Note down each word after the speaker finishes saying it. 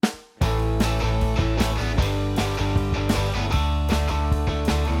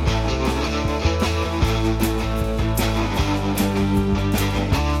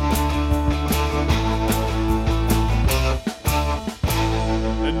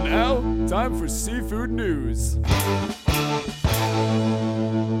And now, time for Seafood News.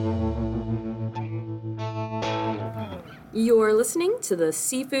 You're listening to the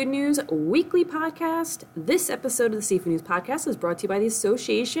Seafood News Weekly Podcast. This episode of the Seafood News Podcast is brought to you by the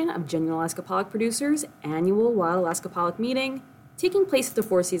Association of Genuine Alaska Pollock Producers' annual Wild Alaska Pollock meeting, taking place at the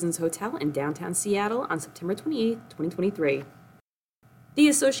Four Seasons Hotel in downtown Seattle on September 28, 2023. The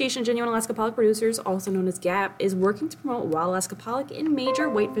Association of Genuine Alaska Pollock Producers, also known as GAPP, is working to promote Wild Alaska Pollock in major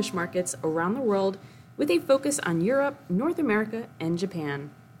whitefish markets around the world with a focus on Europe, North America, and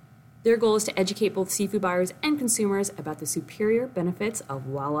Japan. Their goal is to educate both seafood buyers and consumers about the superior benefits of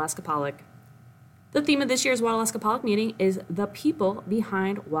Wild Alaska Pollock. The theme of this year's Wild Alaska Pollock meeting is The People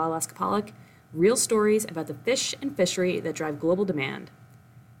Behind Wild Alaska Pollock, real stories about the fish and fishery that drive global demand.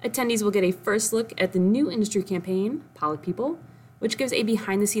 Attendees will get a first look at the new industry campaign, Pollock People, which gives a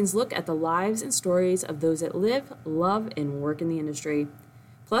behind-the-scenes look at the lives and stories of those that live, love, and work in the industry.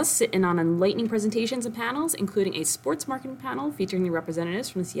 Plus, sit in on enlightening presentations and panels, including a sports marketing panel featuring the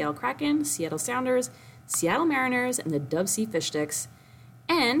representatives from the Seattle Kraken, Seattle Sounders, Seattle Mariners, and the DubSea Fish Sticks.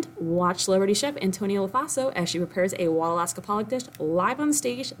 And watch celebrity chef Antonia Lofaso as she prepares a Wild Alaska Pollock dish live on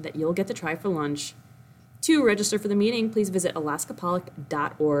stage that you'll get to try for lunch. To register for the meeting, please visit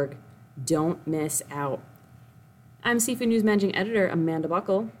alaskapollock.org. Don't miss out. I'm Seafood News Managing Editor Amanda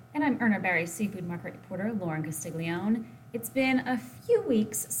Buckle. And I'm Erna Barry Seafood Market Reporter Lauren Castiglione. It's been a few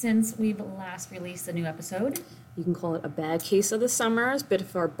weeks since we've last released a new episode. You can call it a bad case of the summers, but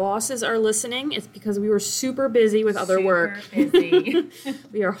if our bosses are listening, it's because we were super busy with other work. Busy.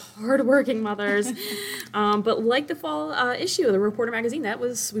 We are hardworking mothers. But like the fall issue of the Reporter magazine,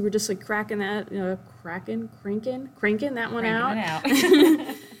 we were just like cranking that one out.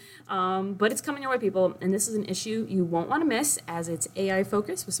 But it's coming your way, people, and this is an issue you won't want to miss as it's AI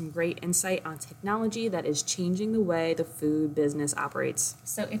focused with some great insight on technology that is changing the way the food business operates.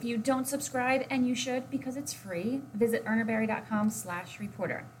 So if you don't subscribe, and you should because it's free, visit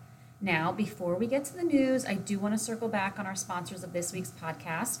ernaberry.com/reporter. Now, before we get to the news, I do want to circle back on our sponsors of this week's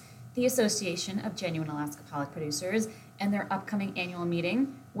podcast, the Association of Genuine Alaska Pollock Producers, and their upcoming annual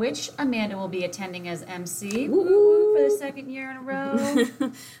meeting, which Amanda will be attending as MC for the second year in a row.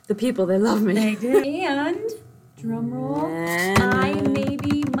 The people, they love me. They do. And, drum roll, I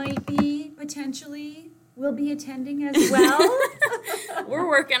might be, potentially, will be attending as well. We're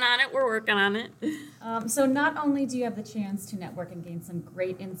working on it. So not only do you have the chance to network and gain some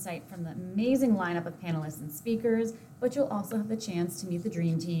great insight from the amazing lineup of panelists and speakers, but you'll also have the chance to meet the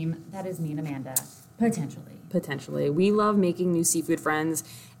dream team that is me and Amanda, potentially. We love making new seafood friends,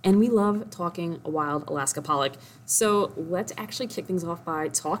 and we love talking Wild Alaska Pollock. So let's actually kick things off by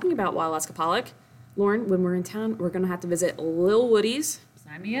talking about Wild Alaska Pollock. Lauren, when we're in town, we're going to have to visit Lil Woody's.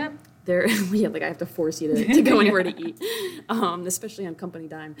 Sign me up. I have to force you to go anywhere to eat, especially on company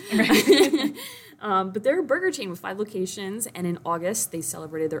dime. Right. But they're a burger chain with 5 locations, and in August, they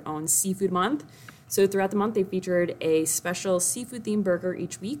celebrated their own Seafood Month. So throughout the month, they featured a special seafood-themed burger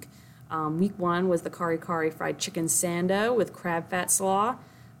each week. Week 1 was the Kari Kari fried chicken sando with crab fat slaw.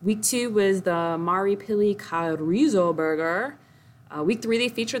 Week 2 was the Mari Pili Chorizo burger. Week 3, they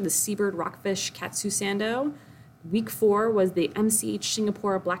featured the Seabird Rockfish Katsu sando. Week 4 was the MCH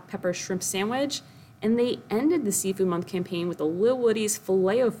Singapore Black Pepper Shrimp Sandwich. And they ended the Seafood Month campaign with the Lil Woody's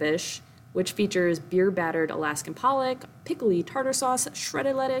Filet-O-Fish, which features beer-battered Alaskan pollock, pickly tartar sauce,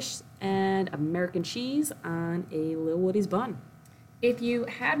 shredded lettuce, and American cheese on a Lil Woody's bun. If you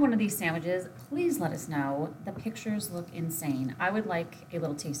had one of these sandwiches, please let us know. The pictures look insane. I would like a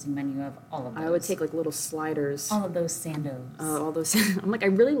little tasting menu of all of those. I would take like little sliders. All of those sandos. All those. I'm like, I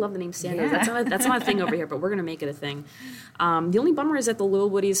really love the name sandos. Yeah. That's not a thing over here, but we're going to make it a thing. The only bummer is that the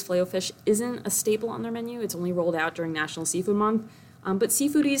Lil Woody's Filet-O-Fish isn't a staple on their menu. It's only rolled out during National Seafood Month. But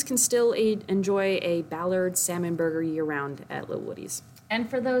seafoodies can still enjoy a Ballard salmon burger year-round at Lil Woody's. And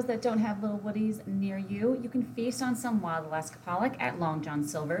for those that don't have Lil Woody's near you, you can feast on some Wild Alaska Pollock at Long John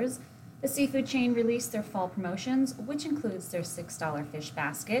Silver's. The seafood chain released their fall promotions, which includes their $6 fish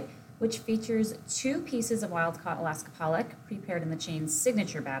basket, which features 2 pieces of wild-caught Alaska Pollock prepared in the chain's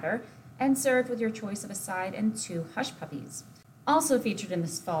signature batter and served with your choice of a side and 2 hush puppies. Also featured in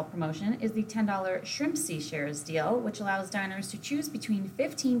this fall promotion is the $10 Shrimp Sea Shares deal, which allows diners to choose between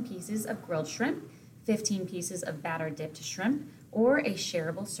 15 pieces of grilled shrimp, 15 pieces of batter-dipped shrimp, or a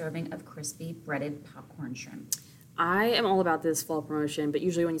shareable serving of crispy breaded popcorn shrimp. I am all about this fall promotion, but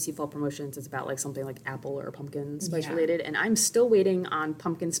usually when you see fall promotions, it's about like something like apple or pumpkin spice related, and I'm still waiting on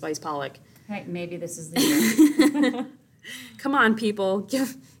pumpkin spice pollock. Hey, maybe this is the year. Come on, people.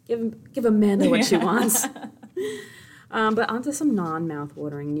 Give Amanda what she wants. But onto some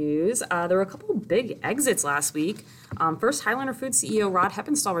non-mouth-watering news. There were a couple of big exits last week. First, Highliner Foods CEO Rod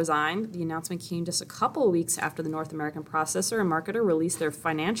Heppenstall resigned. The announcement came just a couple of weeks after the North American processor and marketer released their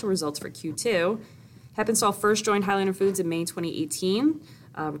financial results for Q2. Heppenstall first joined Highliner Foods in May 2018,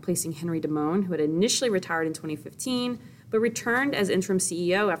 replacing Henry Damone, who had initially retired in 2015, but returned as interim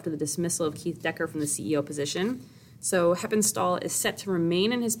CEO after the dismissal of Keith Decker from the CEO position. So Heppenstall is set to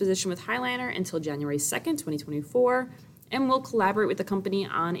remain in his position with Highliner until January 2nd, 2024, and will collaborate with the company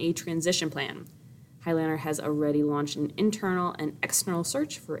on a transition plan. Highliner has already launched an internal and external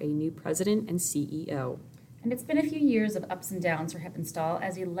search for a new president and CEO. And it's been a few years of ups and downs for Heppenstall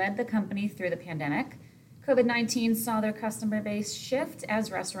as he led the company through the pandemic. COVID-19 saw their customer base shift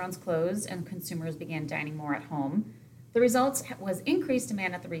as restaurants closed and consumers began dining more at home. The result was increased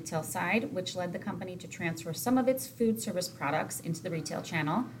demand at the retail side, which led the company to transfer some of its food service products into the retail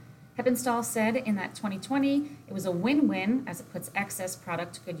channel. Heppenstall said in that 2020, it was a win-win as it puts excess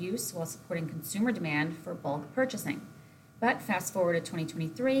product to good use while supporting consumer demand for bulk purchasing. But fast forward to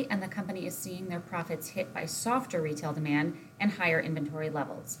 2023, and the company is seeing their profits hit by softer retail demand and higher inventory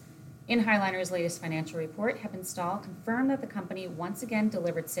levels. In Highliner's latest financial report, Heppenstall confirmed that the company once again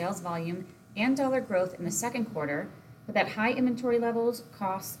delivered sales volume and dollar growth in the second quarter, but that high inventory levels,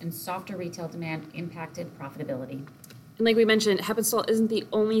 costs, and softer retail demand impacted profitability. And like we mentioned, Heppenstall isn't the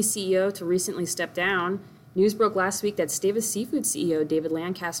only CEO to recently step down. News broke last week that Stavis Seafood CEO David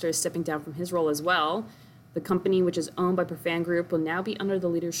Lancaster is stepping down from his role as well. The company, which is owned by Profan Group, will now be under the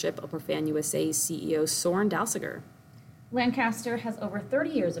leadership of Profan USA's CEO Soren Dalsiger. Lancaster has over 30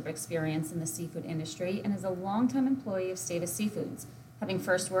 years of experience in the seafood industry and is a longtime employee of Stavis Seafoods, having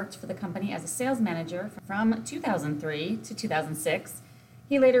first worked for the company as a sales manager from 2003 to 2006.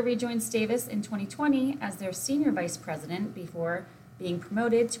 He later rejoined Stavis in 2020 as their senior vice president before being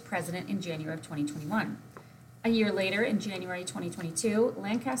promoted to president in January of 2021. A year later, in January 2022,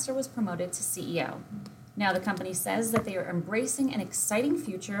 Lancaster was promoted to CEO. Now the company says that they are embracing an exciting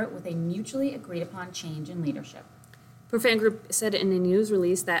future with a mutually agreed upon change in leadership. Profan Group said in a news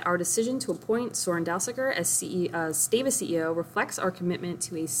release that our decision to appoint Soren Dalsiger as Stavis CEO reflects our commitment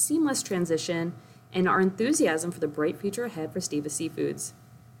to a seamless transition and our enthusiasm for the bright future ahead for Stavis Seafoods.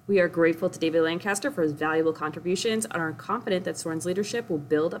 We are grateful to David Lancaster for his valuable contributions and are confident that Soren's leadership will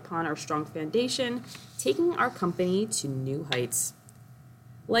build upon our strong foundation, taking our company to new heights.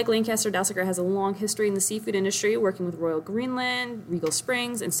 Like Lancaster, Dalsiger has a long history in the seafood industry, working with Royal Greenland, Regal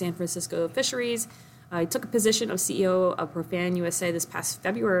Springs, and San Francisco Fisheries. He took a position of CEO of Profan USA this past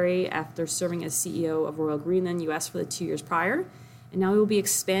February after serving as CEO of Royal Greenland US for the 2 years prior, and now he will be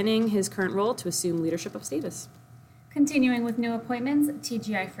expanding his current role to assume leadership of Stavis. Continuing with new appointments,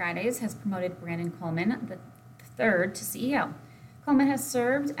 TGI Fridays has promoted Brandon Coleman III to CEO. Coleman has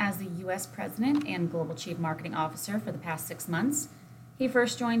served as the U.S. President and Global Chief Marketing Officer for the past 6 months. He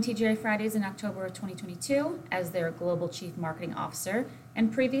first joined TGI Fridays in October of 2022 as their Global Chief Marketing Officer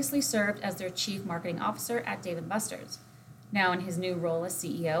and previously served as their Chief Marketing Officer at Dave & Buster's. Now in his new role as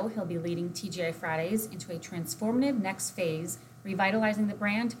CEO, he'll be leading TGI Fridays into a transformative next phase, revitalizing the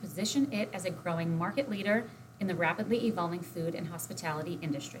brand to position it as a growing market leader in the rapidly evolving food and hospitality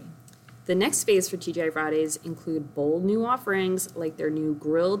industry. The next phase for TGI Fridays include bold new offerings like their new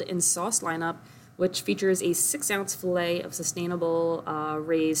grilled and sauce lineup, which features a 6-ounce fillet of sustainable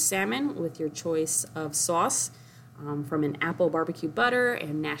raised salmon with your choice of sauce, from an apple barbecue butter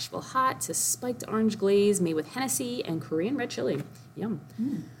and Nashville hot to spiked orange glaze made with Hennessy and Korean red chili. Yum.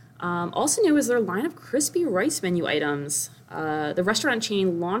 Also new is their line of crispy rice menu items. The restaurant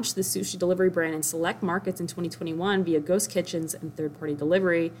chain launched the sushi delivery brand in select markets in 2021 via ghost kitchens and third-party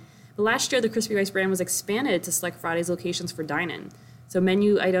delivery. But last year, the crispy rice brand was expanded to select Fridays locations for dine-in. So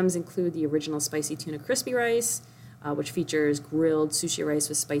menu items include the original spicy tuna crispy rice, which features grilled sushi rice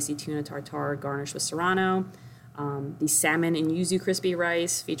with spicy tuna tartare garnished with serrano. The salmon and yuzu crispy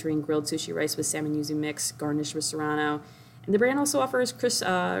rice, featuring grilled sushi rice with salmon yuzu mix garnished with serrano. And the brand also offers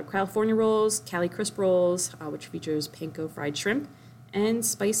California rolls, Cali crisp rolls, which features panko fried shrimp, and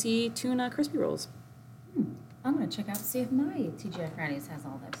spicy tuna crispy rolls. I'm going to check out to see if my TGI Fridays has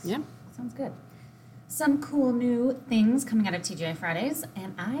all this. Yeah. Sounds good. Some cool new things coming out of TGI Fridays,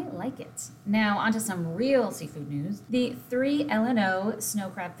 and I like it. Now, onto some real seafood news. The 3 L&O snow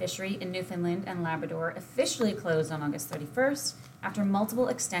crab fishery in Newfoundland and Labrador officially closed on August 31st after multiple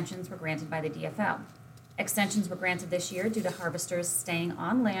extensions were granted by the DFL. Extensions were granted this year due to harvesters staying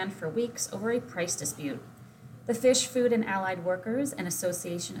on land for weeks over a price dispute. The Fish, Food, and Allied Workers and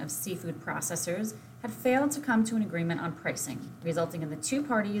Association of Seafood Processors had failed to come to an agreement on pricing, resulting in the two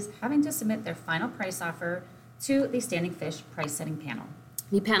parties having to submit their final price offer to the Standing Fish price-setting panel.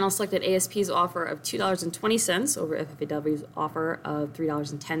 The panel selected ASP's offer of $2.20 over FFAW's offer of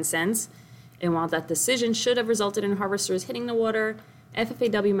 $3.10. And while that decision should have resulted in harvesters hitting the water,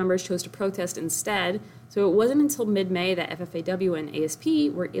 FFAW members chose to protest instead, so it wasn't until mid-May that FFAW and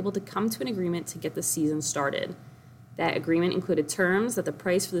ASP were able to come to an agreement to get the season started. That agreement included terms that the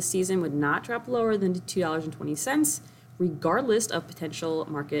price for the season would not drop lower than $2.20, regardless of potential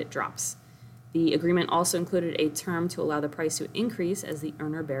market drops. The agreement also included a term to allow the price to increase as the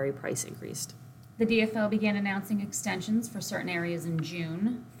Urner Barry price increased. The DFO began announcing extensions for certain areas in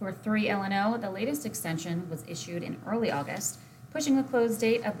June. For 3 L&O, the latest extension was issued in early August, pushing the close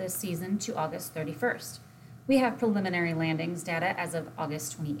date of this season to August 31st. We have preliminary landings data as of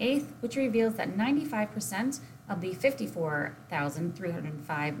August 28th, which reveals that 95% of the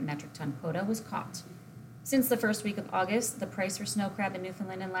 54,305 metric ton quota was caught. Since the first week of August, the price for snow crab in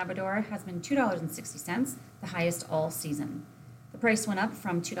Newfoundland and Labrador has been $2.60, the highest all season. The price went up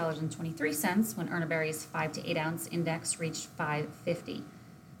from $2.23 when Urner Barry's 5 to 8 ounce index reached $5.50.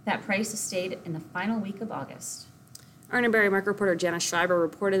 That price has stayed in the final week of August. Urner Barry market reporter Janice Schreiber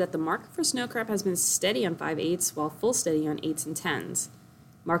reported that the market for snow crab has been steady on 5/8 while full steady on 8s and 10s.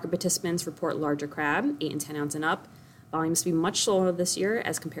 Market participants report larger crab, 8 and 10 ounce and up, volumes to be much slower this year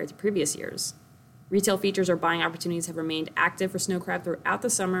as compared to previous years. Retail features or buying opportunities have remained active for snow crab throughout the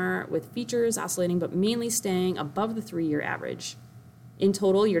summer, with features oscillating but mainly staying above the 3-year average. In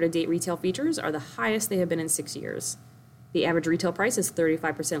total, year-to-date retail features are the highest they have been in 6 years. The average retail price is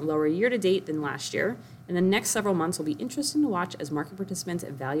 35% lower year-to-date than last year, and the next several months will be interesting to watch as market participants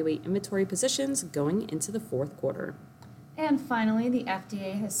evaluate inventory positions going into the fourth quarter. And finally, the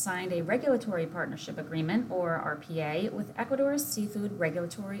FDA has signed a Regulatory Partnership Agreement, or RPA, with Ecuador's Seafood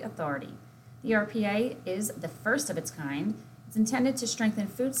Regulatory Authority. The RPA is the first of its kind. It's intended to strengthen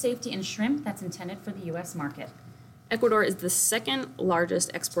food safety in shrimp that's intended for the U.S. market. Ecuador is the second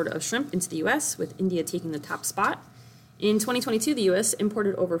largest exporter of shrimp into the U.S., with India taking the top spot. In 2022, the U.S.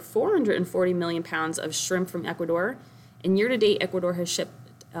 imported over 440 million pounds of shrimp from Ecuador, and year-to-date, Ecuador has shipped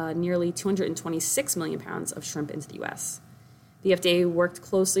nearly 226 million pounds of shrimp into the U.S. The FDA worked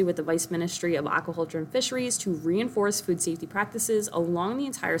closely with the Vice Ministry of Aquaculture and Fisheries to reinforce food safety practices along the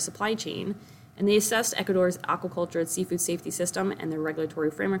entire supply chain, and they assessed Ecuador's aquaculture and seafood safety system and their regulatory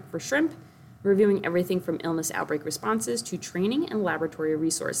framework for shrimp, reviewing everything from illness outbreak responses to training and laboratory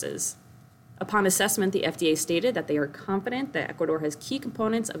resources. Upon assessment, the FDA stated that they are confident that Ecuador has key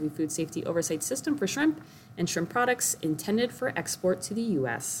components of a food safety oversight system for shrimp and shrimp products intended for export to the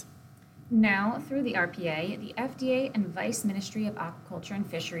U.S. Now, through the RPA, the FDA and Vice Ministry of Aquaculture and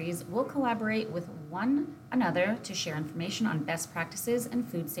Fisheries will collaborate with one another to share information on best practices and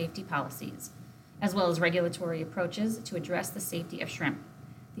food safety policies, as well as regulatory approaches to address the safety of shrimp.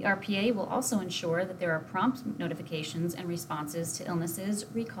 The RPA will also ensure that there are prompt notifications and responses to illnesses,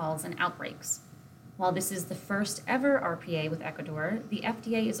 recalls, and outbreaks. While this is the first ever RPA with Ecuador, the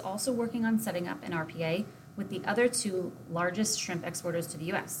FDA is also working on setting up an RPA with the other two largest shrimp exporters to the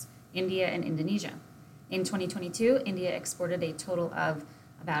U.S., India and Indonesia. In 2022, India exported a total of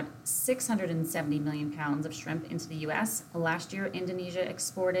about 670 million pounds of shrimp into the U.S. Last year, Indonesia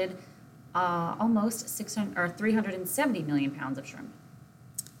exported almost 370 million pounds of shrimp.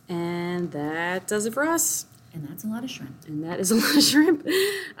 And that does it for us. And that's a lot of shrimp. And that is a lot of shrimp.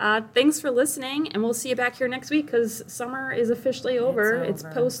 Thanks for listening, and we'll see you back here next week because summer is officially over. It's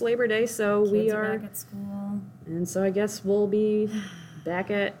post Labor Day, so Kids we are back at school. And so I guess we'll be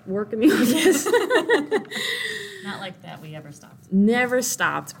back at work in the office. Not like that we ever stopped. Never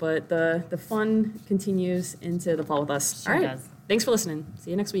stopped, but the fun continues into the fall with us. Sure All right. does. Thanks for listening.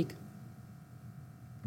 See you next week.